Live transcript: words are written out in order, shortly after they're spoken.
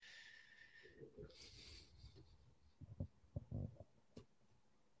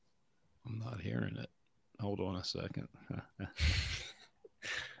I'm not hearing it. Hold on a second.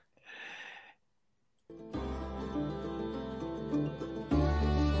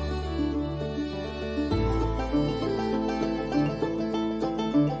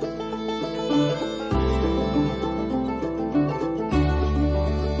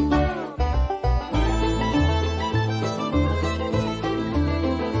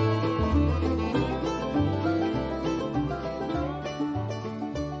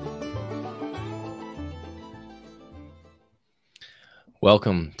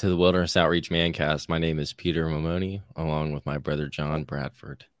 Welcome to the Wilderness Outreach Mancast. My name is Peter Mamoni, along with my brother John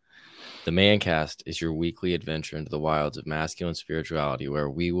Bradford. The Mancast is your weekly adventure into the wilds of masculine spirituality, where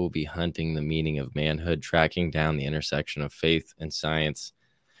we will be hunting the meaning of manhood, tracking down the intersection of faith and science,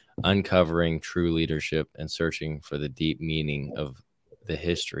 uncovering true leadership, and searching for the deep meaning of the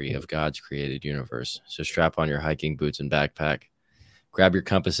history of God's created universe. So strap on your hiking boots and backpack, grab your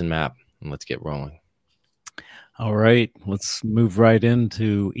compass and map, and let's get rolling. All right, let's move right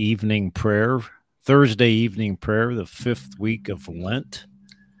into evening prayer. Thursday evening prayer, the 5th week of Lent.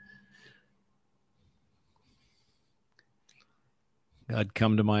 God,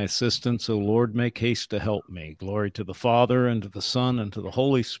 come to my assistance. O Lord, make haste to help me. Glory to the Father, and to the Son, and to the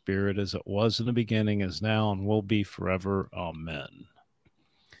Holy Spirit, as it was in the beginning, is now, and will be forever. Amen.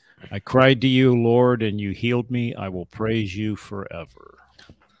 I cried to you, Lord, and you healed me. I will praise you forever.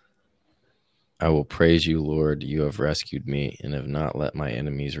 I will praise you, Lord. You have rescued me and have not let my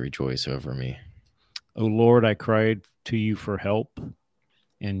enemies rejoice over me. O Lord, I cried to you for help,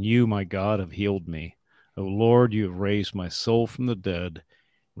 and you, my God, have healed me. O Lord, you have raised my soul from the dead,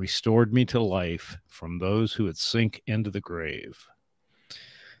 restored me to life from those who would sink into the grave.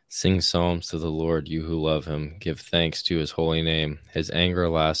 Sing psalms to the Lord, you who love him. Give thanks to his holy name. His anger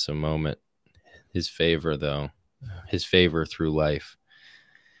lasts a moment, his favor through life.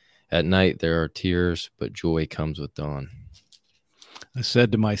 At night there are tears, but joy comes with dawn. I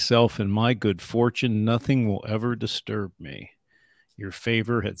said to myself, in my good fortune, nothing will ever disturb me. Your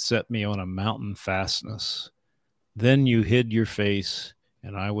favor had set me on a mountain fastness. Then you hid your face,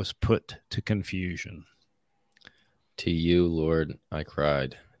 and I was put to confusion. To you, Lord, I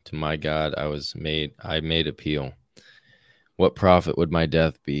cried. To my God, I made appeal. What profit would my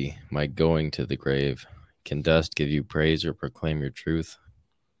death be, my going to the grave? Can dust give you praise or proclaim your truth?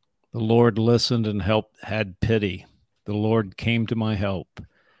 The Lord listened and had pity. The Lord came to my help.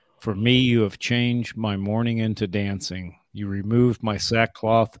 For me, you have changed my mourning into dancing. You removed my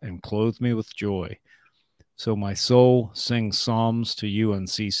sackcloth and clothed me with joy. So my soul sings psalms to you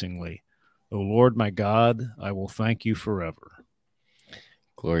unceasingly. O Lord, my God, I will thank you forever.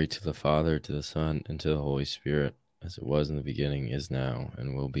 Glory to the Father, to the Son, and to the Holy Spirit, as it was in the beginning, is now,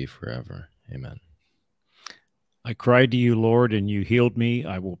 and will be forever. Amen. I cried to you, Lord, and you healed me.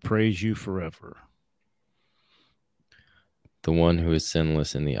 I will praise you forever. The one who is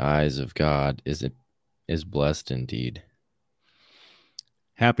sinless in the eyes of God is blessed indeed.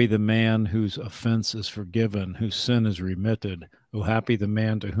 Happy the man whose offense is forgiven, whose sin is remitted. O happy the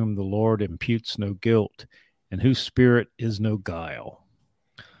man to whom the Lord imputes no guilt, and whose spirit is no guile.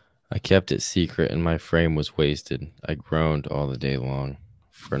 I kept it secret, and my frame was wasted. I groaned all the day long.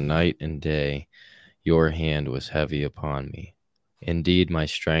 For night and day your hand was heavy upon me. Indeed, my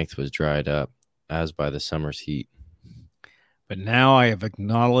strength was dried up, as by the summer's heat. But now I have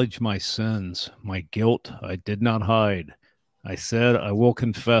acknowledged my sins. My guilt I did not hide. I said, I will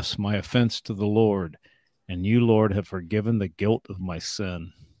confess my offense to the Lord, and you, Lord, have forgiven the guilt of my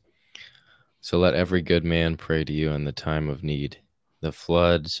sin. So let every good man pray to you in the time of need. The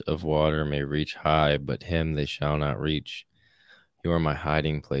floods of water may reach high, but him they shall not reach. You are my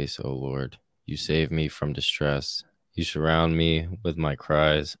hiding place, O Lord. You save me from distress. You surround me with my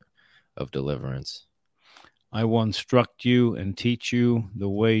cries of deliverance. I will instruct you and teach you the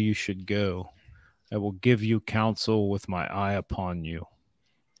way you should go. I will give you counsel with my eye upon you.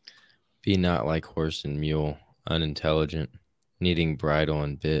 Be not like horse and mule, unintelligent, needing bridle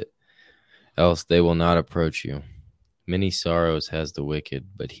and bit, else they will not approach you. Many sorrows has the wicked,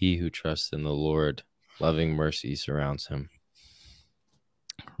 but he who trusts in the Lord, loving mercy surrounds him.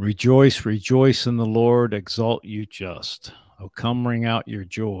 Rejoice, rejoice in the Lord, exalt you just. Oh, come ring out your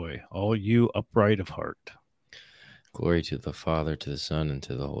joy, all you upright of heart. Glory to the Father, to the Son, and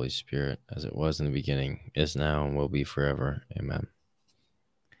to the Holy Spirit, as it was in the beginning, is now, and will be forever. Amen.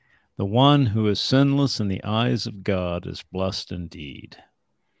 The one who is sinless in the eyes of God is blessed indeed.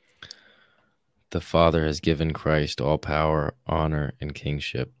 The Father has given Christ all power, honor, and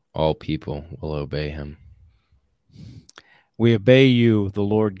kingship. All people will obey him. We obey you, the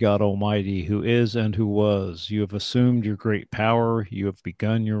Lord God Almighty, who is and who was. You have assumed your great power. You have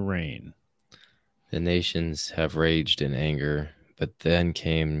begun your reign. The nations have raged in anger, but then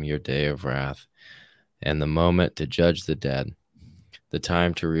came your day of wrath, and the moment to judge the dead, the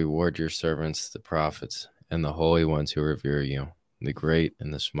time to reward your servants, the prophets, and the holy ones who revere you, the great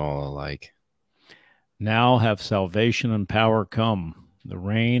and the small alike. Now have salvation and power come, the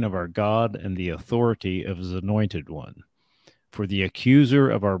reign of our God and the authority of his anointed one. For the accuser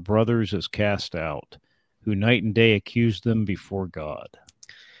of our brothers is cast out, who night and day accused them before God.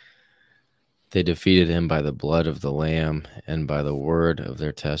 They defeated him by the blood of the Lamb and by the word of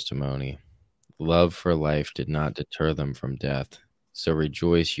their testimony. Love for life did not deter them from death. So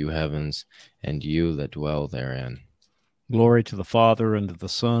rejoice, you heavens, and you that dwell therein. Glory to the Father, and to the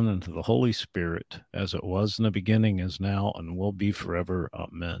Son, and to the Holy Spirit, as it was in the beginning, is now, and will be forever.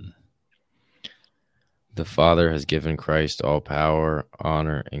 Amen. The Father has given Christ all power,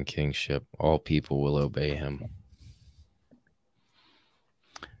 honor, and kingship. All people will obey him.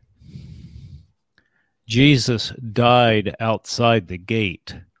 Jesus died outside the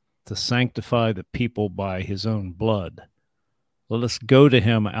gate to sanctify the people by his own blood. Let us go to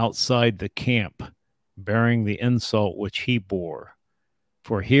him outside the camp, bearing the insult which he bore.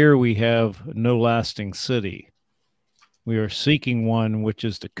 For here we have no lasting city. We are seeking one which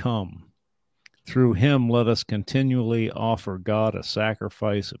is to come. Through him let us continually offer God a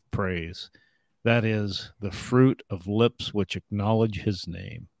sacrifice of praise, that is, the fruit of lips which acknowledge his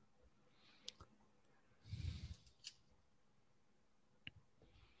name.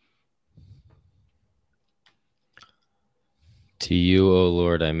 To you, O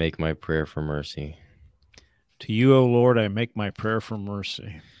Lord, I make my prayer for mercy. To you, O Lord, I make my prayer for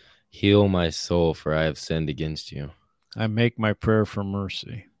mercy. Heal my soul, for I have sinned against you. I make my prayer for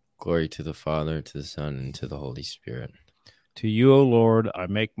mercy. Glory to the Father, to the Son, and to the Holy Spirit. To you, O Lord, I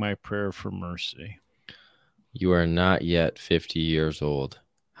make my prayer for mercy. You are not yet 50 years old.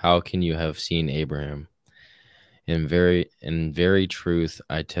 How can you have seen Abraham? In very truth,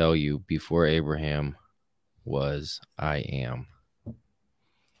 I tell you, before Abraham was, I am.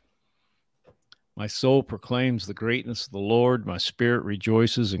 My soul proclaims the greatness of the Lord. My spirit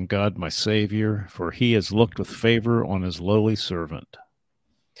rejoices in God, my Savior, for he has looked with favor on his lowly servant.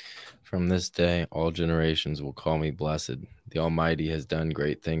 From this day, all generations will call me blessed. The Almighty has done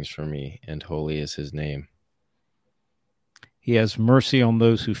great things for me, and holy is his name. He has mercy on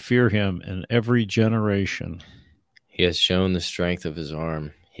those who fear him in every generation. He has shown the strength of his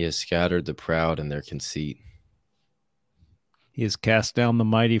arm. He has scattered the proud in their conceit. He has cast down the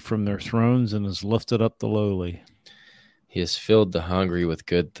mighty from their thrones and has lifted up the lowly. He has filled the hungry with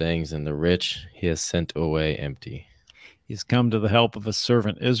good things, and the rich he has sent away empty. He has come to the help of his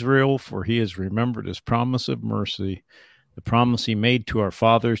servant Israel, for he has remembered his promise of mercy, the promise he made to our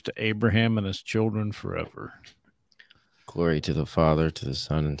fathers, to Abraham and his children forever. Glory to the Father, to the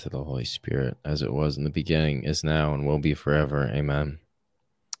Son, and to the Holy Spirit, as it was in the beginning, is now, and will be forever. Amen.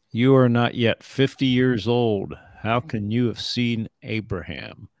 You are not yet 50 years old. How can you have seen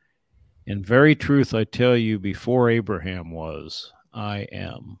Abraham? In very truth, I tell you, before Abraham was, I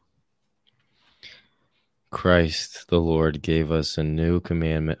am. Christ, the Lord, gave us a new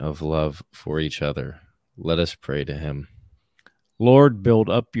commandment of love for each other. Let us pray to him. Lord, build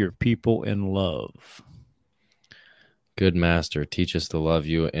up your people in love. Good Master, teach us to love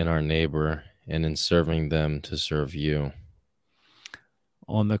you and our neighbor, and in serving them to serve you.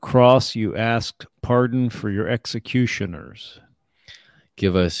 On the cross, you asked pardon for your executioners.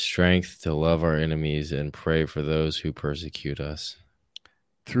 Give us strength to love our enemies and pray for those who persecute us.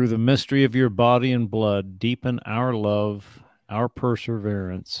 Through the mystery of your body and blood, deepen our love, our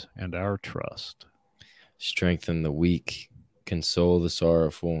perseverance, and our trust. Strengthen the weak, console the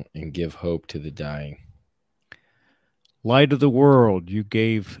sorrowful, and give hope to the dying. Light of the world, you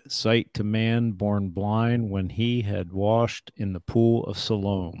gave sight to man born blind when he had washed in the pool of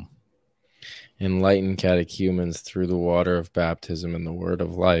Siloam. Enlighten catechumens through the water of baptism and the word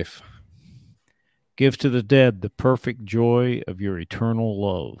of life. Give to the dead the perfect joy of your eternal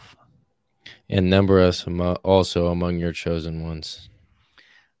love. And number us also among your chosen ones.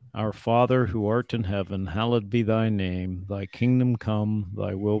 Our Father, who art in heaven, hallowed be thy name. Thy kingdom come,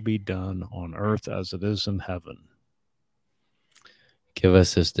 thy will be done, on earth as it is in heaven. Give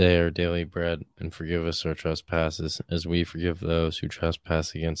us this day our daily bread, and forgive us our trespasses, as we forgive those who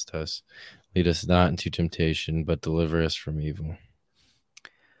trespass against us. Lead us not into temptation, but deliver us from evil.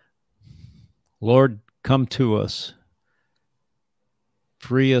 Lord, come to us.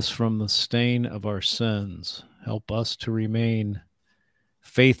 Free us from the stain of our sins. Help us to remain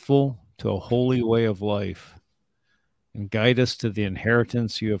faithful to a holy way of life. and guide us to the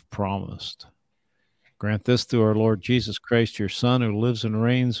inheritance you have promised. Grant this through our Lord Jesus Christ, your Son, who lives and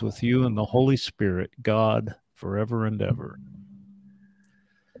reigns with you in the Holy Spirit, God, forever and ever.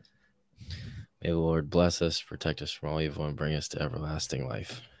 May the Lord bless us, protect us from all evil, and bring us to everlasting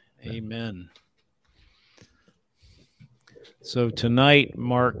life. Amen. So tonight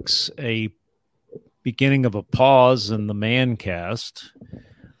marks a beginning of a pause in the Mancast.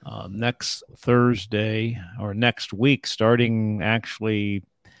 Next Thursday, or next week, starting actually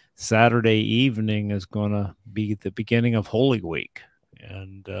Saturday evening, is going to be the beginning of Holy Week.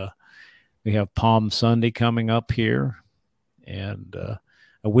 And we have Palm Sunday coming up here. And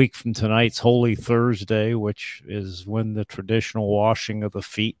a week from tonight's Holy Thursday, which is when the traditional washing of the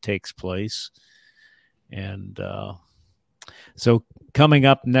feet takes place. And so coming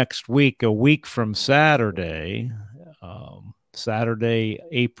up next week, a week from Saturday, Saturday,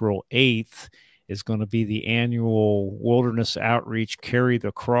 April 8th, is going to be the annual Wilderness Outreach Carry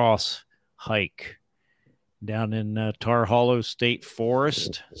the Cross hike down in Tar Hollow State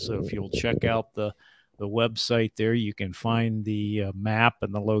Forest. So if you'll check out the website there, you can find the map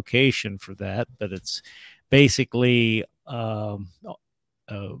and the location for that. But it's basically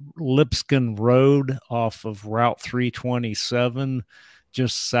Lipscomb Road off of Route 327,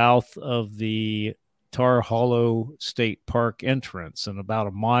 just south of the Tar Hollow State Park entrance, and about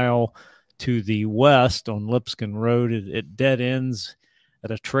a mile to the west on Lipscomb Road, it dead ends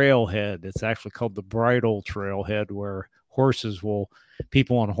at a trailhead. It's actually called the Bridle Trailhead, where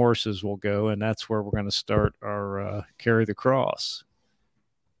people on horses will go, and that's where we're going to start our Carry the Cross.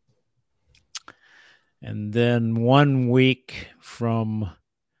 And then 1 week from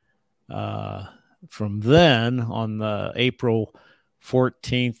then, on the April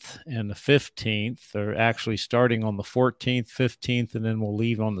 14th and the 15th, or actually starting on the 14th, 15th, and then we'll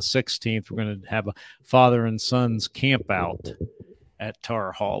leave on the 16th, we're going to have a father and son's camp out at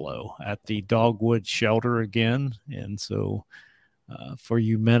Tar Hollow at the Dogwood Shelter again. And so for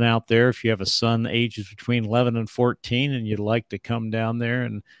you men out there, if you have a son ages between 11 and 14 and you'd like to come down there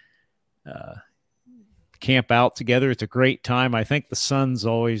and camp out together, it's a great time. I think the sons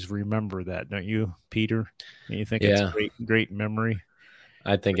always remember that, don't you, Peter? You think it's a great memory?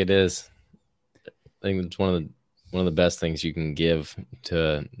 I think it is. I think it's one of the best things you can give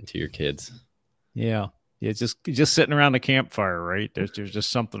to your kids. Yeah. It's just sitting around the campfire, right? There's just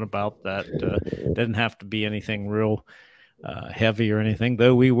something about that. Doesn't have to be anything real heavy or anything,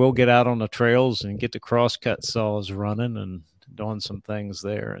 though we will get out on the trails and get the crosscut saws running and doing some things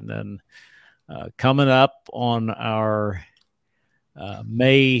there. And then coming up on our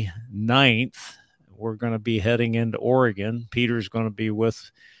May 9th, we're going to be heading into Oregon. Peter's going to be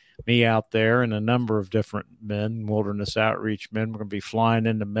with me out there and a number of different men, Wilderness Outreach men. We're going to be flying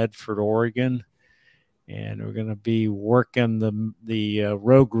into Medford, Oregon, and we're going to be working the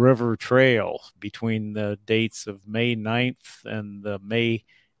Rogue River Trail between the dates of May 9th and the May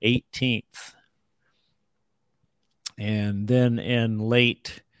 18th. And then in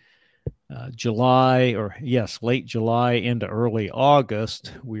late July into early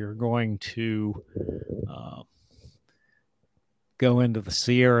August, we are going to go into the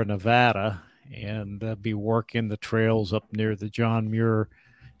Sierra Nevada and be working the trails up near the John Muir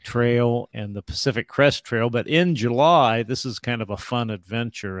Trail and the Pacific Crest Trail. But in July, this is kind of a fun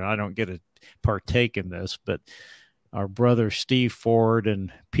adventure. I don't get to partake in this, but our brother Steve Ford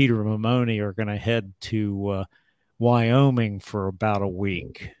and Peter Mamoni are going to head to Wyoming for about a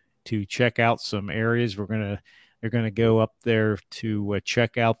week to check out some areas. They're going to go up there to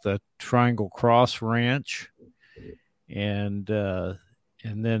check out the Triangle Cross Ranch, and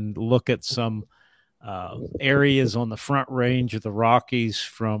then look at some areas on the Front Range of the Rockies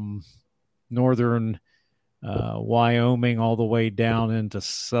from northern Wyoming all the way down into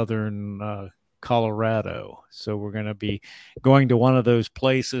southern Colorado. So we're going to be going to one of those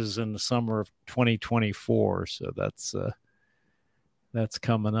places in the summer of 2024. So that's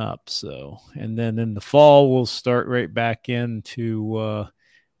coming up. So, and then in the fall, we'll start right back into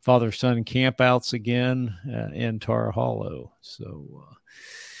father-son campouts again in Tar Hollow.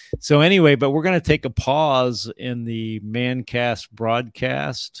 So anyway, but we're going to take a pause in the Mancast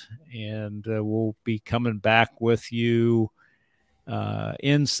broadcast, and we'll be coming back with you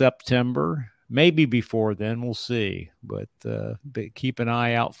in September. Maybe before then, we'll see. But keep an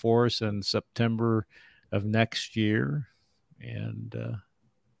eye out for us in September of next year. And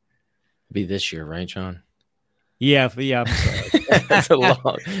be this year, right, John? Yeah. I'm sorry. That's a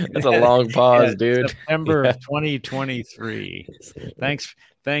long pause, dude. September of 2023. Thanks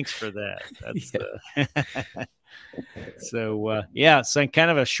for that. That's so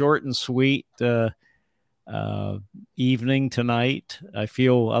kind of a short and sweet evening tonight. I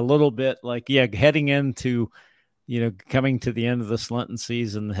feel a little bit like, heading into, coming to the end of this Lenten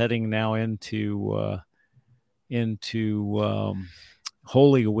season, heading now into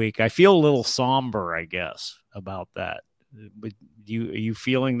Holy Week. I feel a little somber, I guess, about that. But are you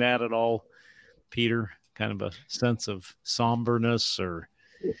feeling that at all, Peter? Kind of a sense of somberness, or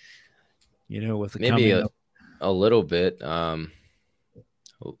with the Maybe coming up. a little bit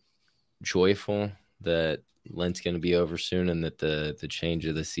joyful that Lent's going to be over soon and that the change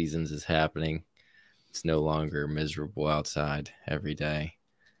of the seasons is happening. It's no longer miserable outside every day.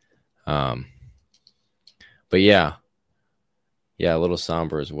 But yeah, a little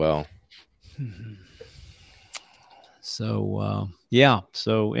somber as well. So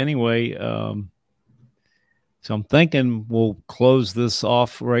So anyway, so I'm thinking we'll close this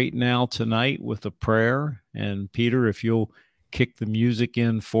off right now tonight with a prayer. And Peter, if you'll kick the music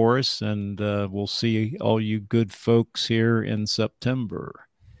in for us, and we'll see all you good folks here in September.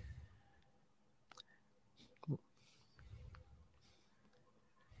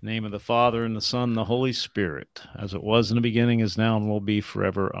 Name of the Father, and the Son, and the Holy Spirit, as it was in the beginning, is now, and will be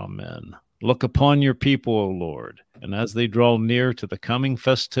forever. Amen. Look upon your people, O Lord, and as they draw near to the coming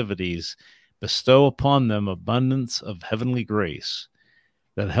festivities, bestow upon them abundance of heavenly grace,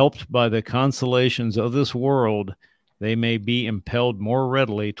 that helped by the consolations of this world, they may be impelled more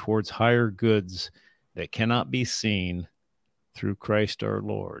readily towards higher goods that cannot be seen, through Christ our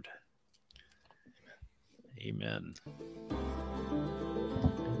Lord. Amen.